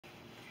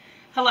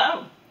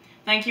Hello,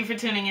 thank you for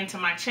tuning into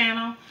my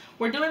channel.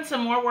 We're doing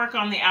some more work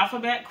on the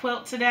alphabet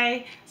quilt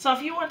today, so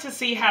if you want to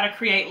see how to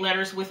create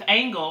letters with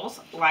angles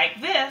like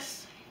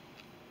this,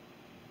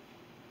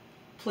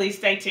 please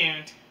stay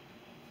tuned.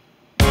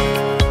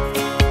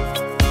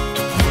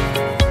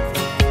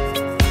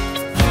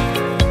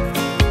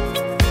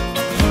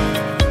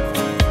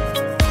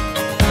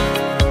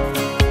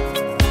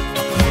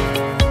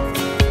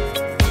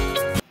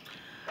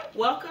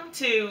 Welcome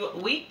to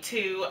week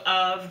 2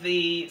 of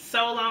the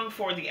sew along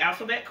for the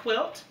alphabet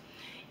quilt.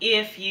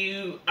 If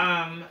you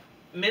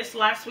missed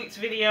last week's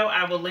video,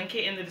 I will link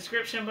it in the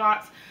description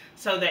box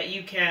so that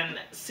you can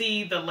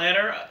see the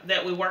letter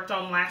that we worked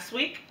on last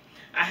week.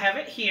 I have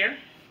it here.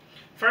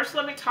 First,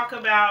 let me talk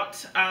about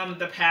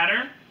the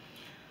pattern.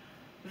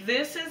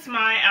 This is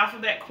my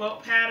alphabet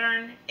quilt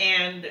pattern,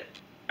 and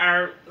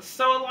our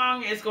sew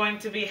along is going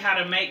to be how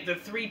to make the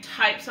 3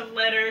 types of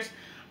letters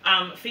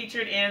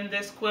featured in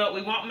this quilt.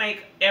 We won't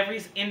make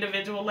every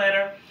individual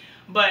letter,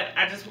 but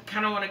I just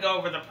kind of want to go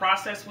over the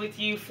process with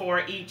you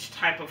for each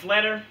type of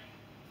letter.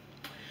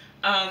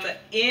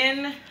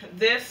 In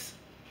this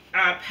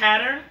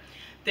pattern,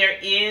 there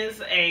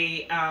is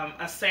a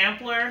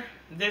sampler.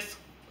 This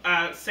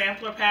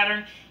sampler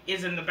pattern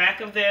is in the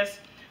back of this,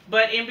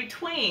 but in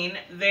between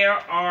there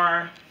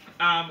are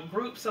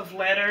groups of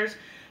letters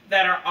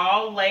that are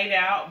all laid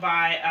out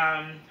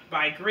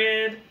by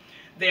grid.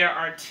 There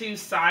are 2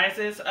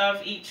 sizes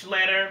of each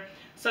letter,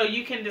 so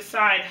you can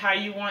decide how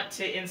you want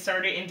to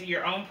insert it into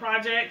your own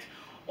project,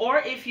 or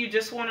if you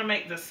just want to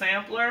make the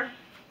sampler,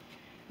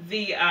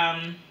 the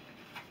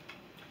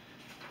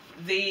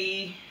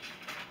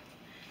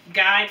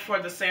guide for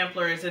the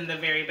sampler is in the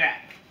very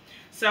back.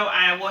 So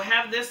I will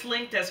have this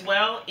linked as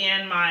well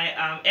in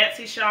my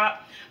Etsy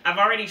shop. I've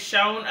already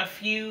shown a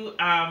few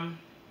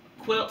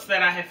quilts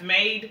that I have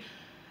made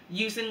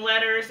using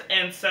letters,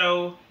 and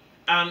so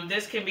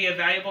this can be a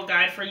valuable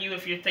guide for you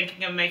if you're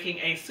thinking of making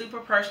a super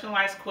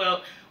personalized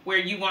quilt where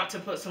you want to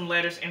put some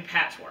letters in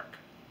patchwork.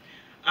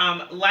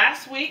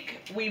 Last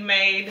week we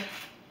made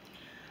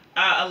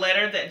a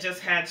letter that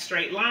just had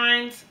straight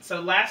lines.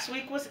 So last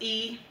week was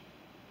E,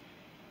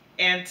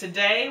 and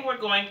today we're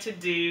going to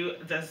do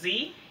the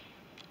Z,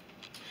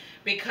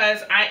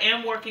 because I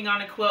am working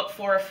on a quilt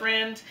for a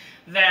friend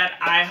that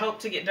I hope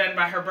to get done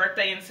by her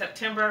birthday in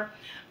September.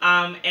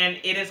 And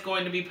it is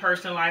going to be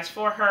personalized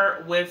for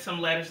her with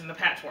some letters in the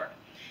patchwork.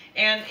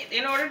 And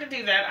in order to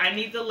do that, I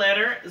need the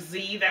letter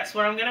Z. That's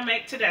what I'm going to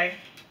make today.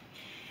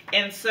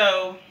 And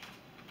so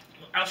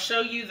I'll show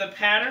you the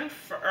pattern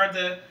or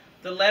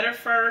the letter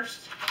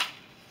first,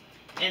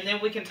 and then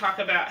we can talk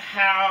about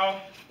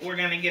how we're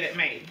going to get it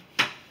made.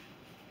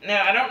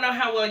 Now, I don't know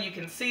how well you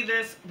can see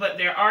this, but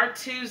there are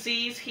 2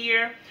 Z's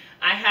here.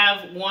 I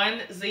have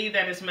one Z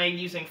that is made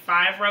using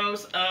 5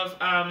 rows of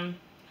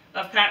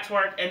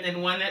patchwork, and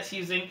then one that's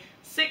using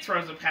 6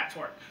 rows of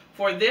patchwork.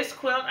 For this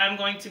quilt, I'm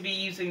going to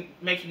be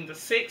making the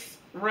 6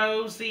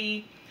 row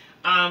Z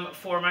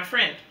for my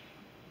friend.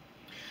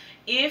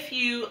 If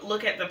you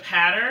look at the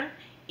pattern,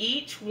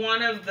 each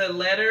one of the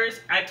letters,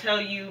 I tell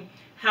you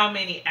how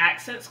many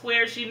accent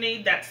squares you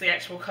need. That's the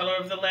actual color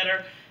of the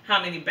letter. How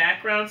many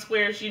background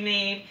squares you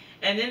need.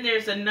 And then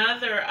there's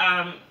another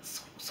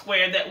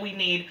square that we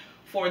need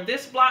for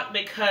this block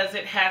because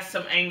it has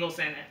some angles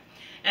in it.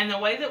 And the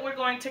way that we're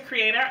going to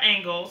create our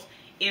angles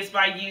is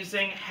by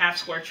using half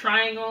square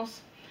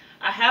triangles.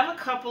 I have a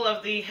couple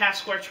of the half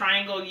square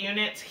triangle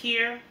units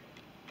here,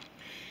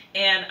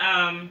 and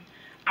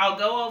I'll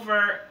go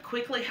over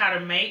quickly how to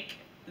make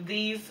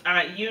these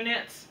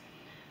units.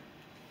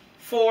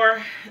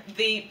 For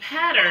the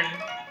pattern,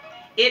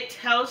 it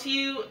tells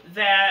you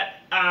that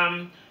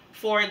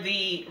for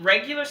the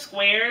regular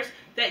squares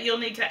that you'll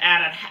need to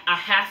add a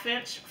 ½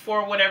 inch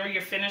for whatever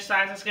your finish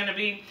size is going to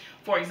be.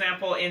 For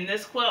example, in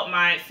this quilt,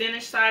 my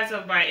finish size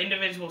of my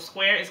individual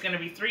square is going to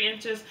be 3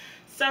 inches,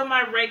 so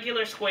my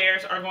regular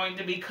squares are going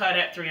to be cut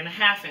at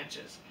 3½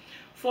 inches.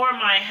 For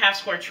my half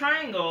square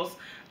triangles,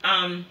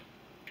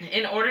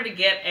 in order to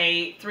get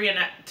a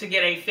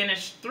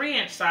finished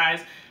 3-inch size,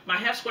 my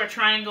half square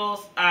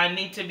triangles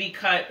need to be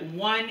cut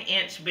 1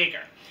 inch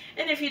bigger.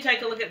 And if you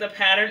take a look at the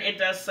pattern, it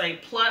does say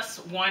plus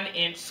 1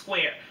 inch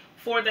square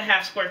for the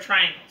half square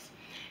triangles.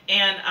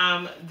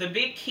 And the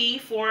big key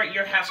for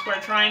your half square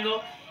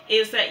triangle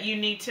is that you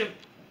need to,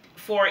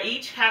 for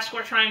each half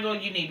square triangle,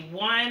 you need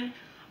 1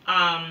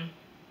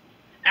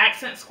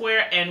 accent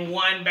square and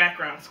 1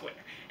 background square.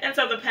 And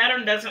so the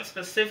pattern doesn't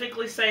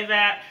specifically say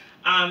that.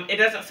 It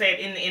doesn't say it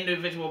in the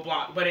individual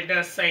block, but it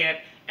does say it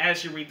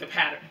as you read the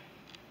pattern.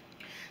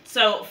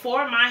 So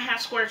for my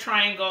half square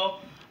triangle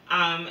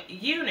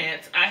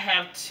units, I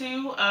have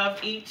 2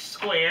 of each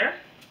square,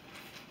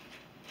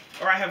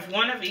 or I have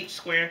 1 of each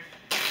square,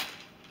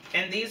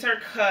 and these are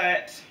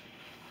cut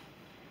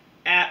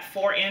at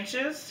 4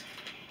 inches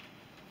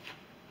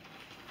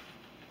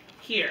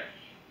here.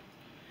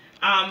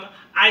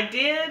 I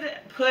did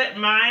put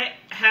my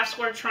half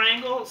square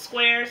triangle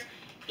squares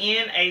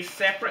in a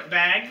separate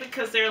bag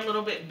because they're a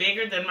little bit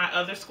bigger than my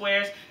other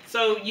squares.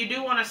 So you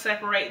do want to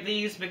separate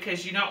these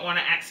because you don't want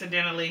to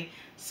accidentally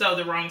sew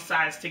the wrong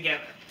sides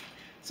together.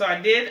 So I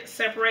did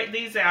separate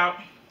these out.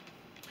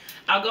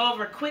 I'll go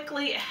over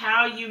quickly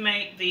how you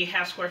make the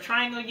half square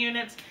triangle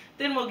units,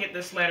 then we'll get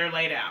this letter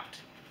laid out.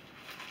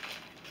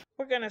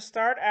 We're going to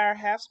start our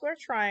half square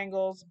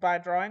triangles by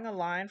drawing a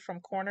line from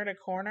corner to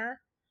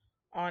corner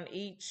on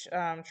each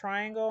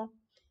triangle,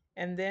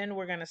 and then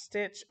we're going to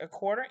stitch a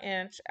 1/4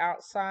 inch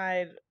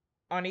outside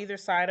on either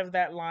side of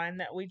that line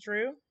that we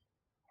drew.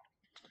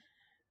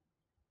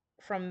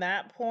 From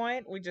that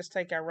point, we just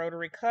take our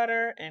rotary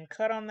cutter and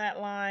cut on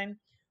that line,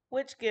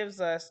 which gives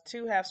us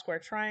 2 half square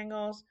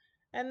triangles,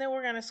 and then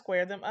we're going to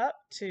square them up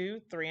to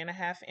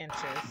 3.5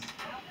 inches.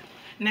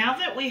 Now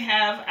that we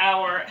have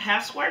our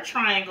half square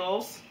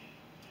triangles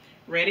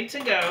ready to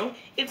go,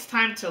 it's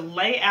time to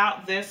lay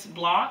out this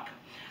block.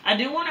 I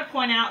do want to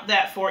point out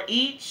that for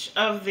each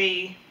of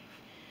the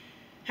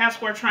half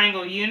square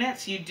triangle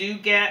units, you do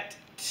get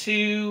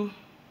 2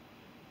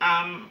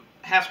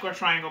 half square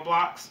triangle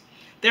blocks.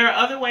 There are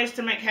other ways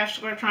to make half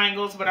square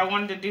triangles, but I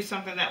wanted to do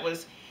something that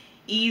was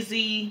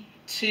easy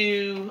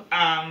to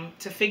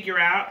figure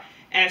out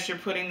as you're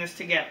putting this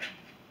together.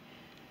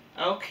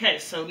 Okay,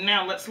 so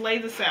now let's lay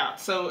this out.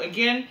 So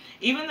again,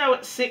 even though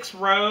it's 6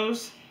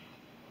 rows,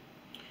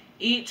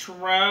 each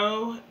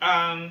row,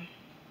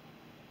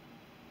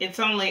 it's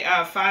only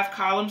 5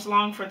 columns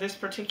long for this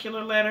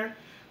particular letter.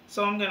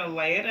 So I'm going to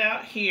lay it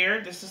out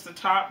here. This is the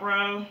top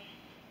row.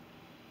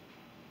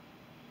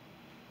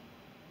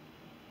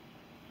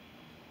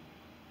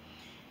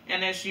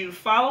 And as you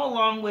follow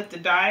along with the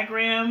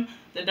diagram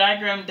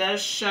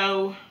does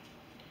show,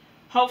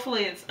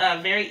 hopefully it's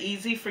very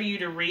easy for you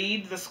to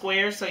read the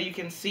squares so you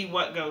can see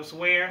what goes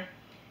where.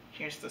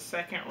 Here's the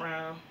second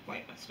row.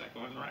 Wait, that's not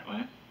going the right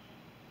way.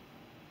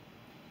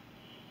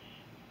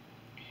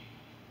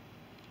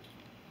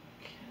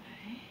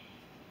 Okay.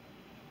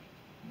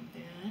 And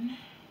then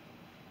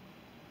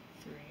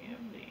 3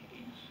 of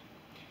these.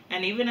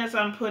 And even as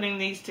I'm putting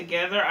these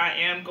together, I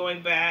am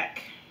going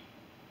back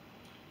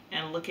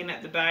and looking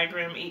at the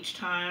diagram each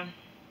time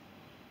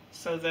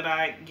so that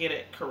I get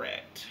it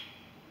correct.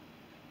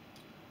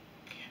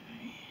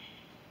 Okay.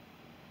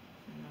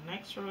 And the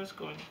next row is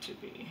going to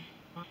be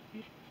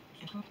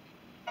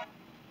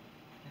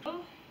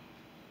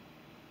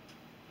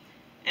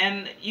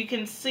and you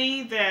can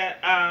see that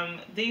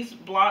these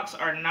blocks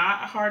are not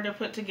hard to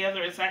put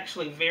together. It's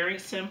actually very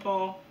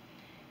simple,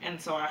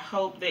 and so I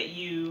hope that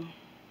you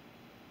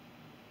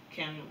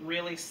can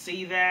really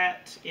see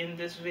that in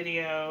this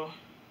video.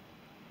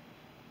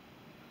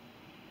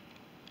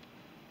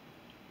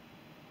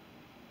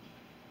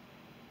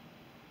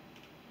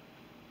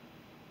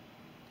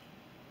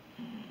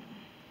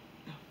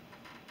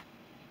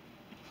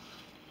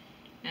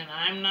 And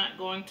I'm not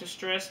going to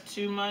stress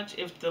too much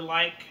if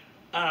the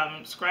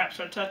scraps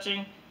are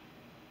touching.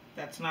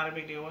 That's not a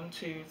big deal. 1,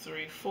 2,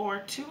 3, 4,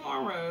 2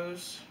 more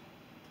rows.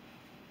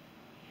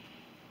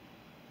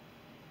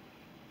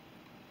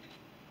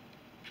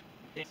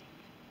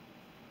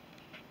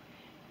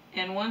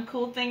 And one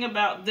cool thing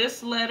about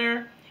this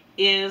letter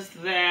is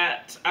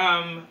that,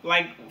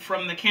 like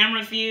from the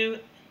camera view,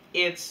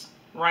 it's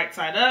right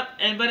side up,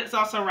 but it's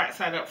also right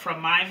side up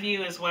from my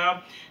view as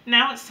well.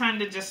 Now it's time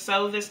to just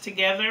sew this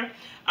together,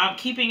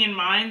 keeping in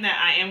mind that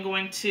I am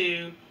going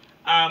to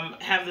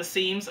have the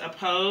seams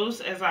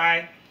opposed as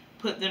I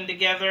put them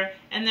together,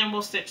 and then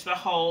we'll stitch the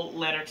whole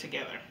letter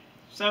together.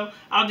 So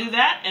I'll do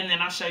that, and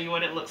then I'll show you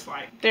what it looks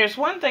like. There's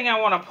one thing I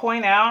want to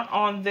point out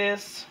on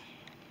this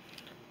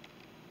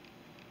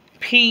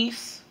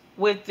piece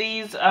with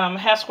these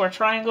half square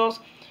triangles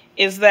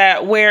is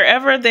that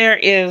wherever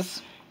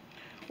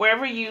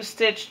you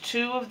stitch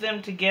 2 of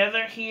them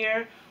together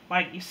here,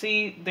 like you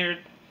see there are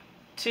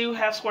 2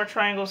 half square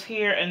triangles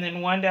here and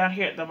then 1 down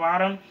here at the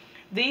bottom,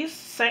 these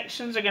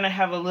sections are going to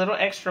have a little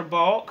extra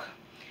bulk.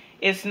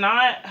 It's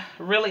not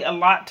really a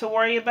lot to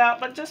worry about,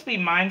 but just be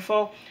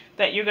mindful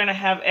that you're going to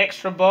have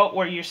extra bulk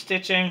where you're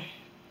stitching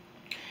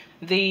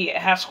the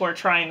half square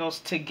triangles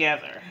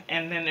together.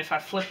 And then if I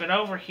flip it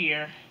over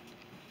here,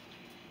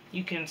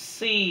 you can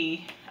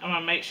see, I'm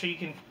going to make sure you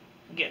can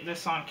get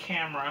this on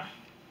camera.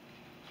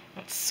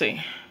 Let's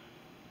see.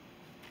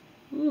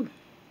 Ooh.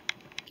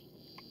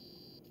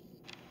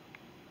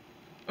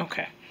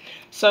 Okay,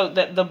 so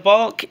that the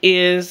bulk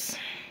is,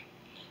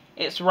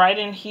 it's right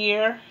in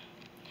here,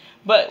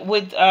 but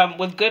with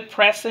good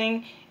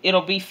pressing,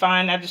 it'll be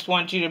fine. I just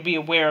want you to be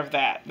aware of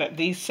that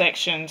these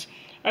sections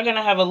are going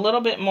to have a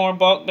little bit more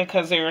bulk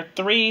because there are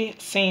 3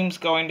 seams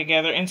going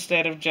together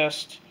instead of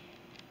just,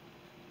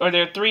 or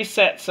there are 3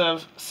 sets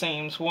of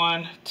seams.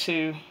 1,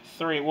 2,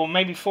 3. Well,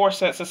 maybe 4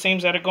 sets of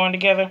seams that are going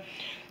together.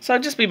 So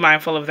just be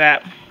mindful of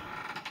that.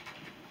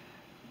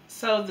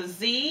 So the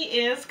Z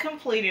is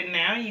completed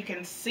now. You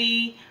can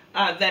see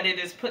that it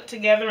is put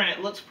together and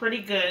it looks pretty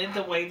good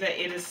the way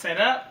that it is set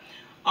up.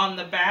 On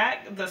the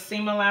back, the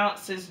seam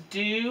allowances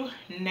do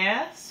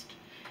nest.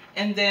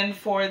 And then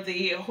for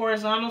the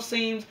horizontal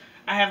seams,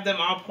 I have them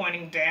all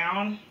pointing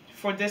down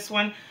for this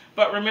one.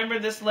 But remember,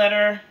 this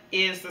letter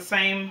is the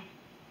same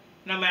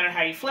no matter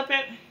how you flip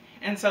it.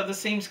 And so the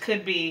seams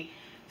could be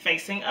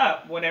facing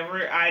up,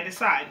 whatever I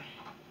decide.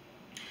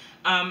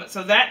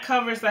 So that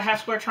covers the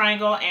half square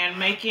triangle and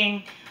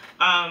making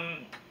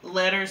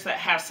letters that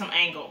have some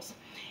angles.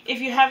 If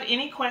you have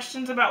any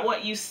questions about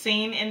what you've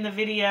seen in the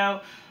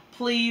video,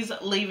 please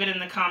leave it in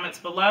the comments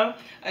below.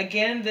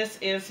 Again, this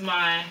is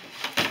my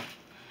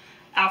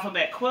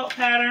alphabet quilt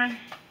pattern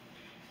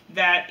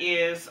that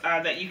is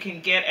that you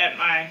can get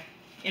at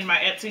in my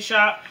Etsy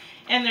shop,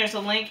 and there's a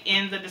link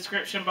in the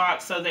description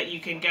box so that you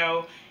can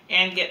go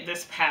and get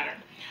this pattern.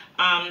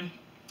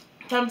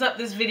 Thumbs up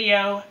this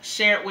video,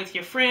 share it with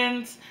your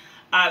friends,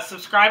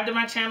 subscribe to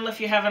my channel if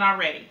you haven't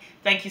already.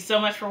 Thank you so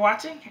much for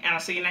watching, and I'll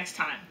see you next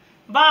time.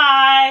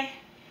 Bye!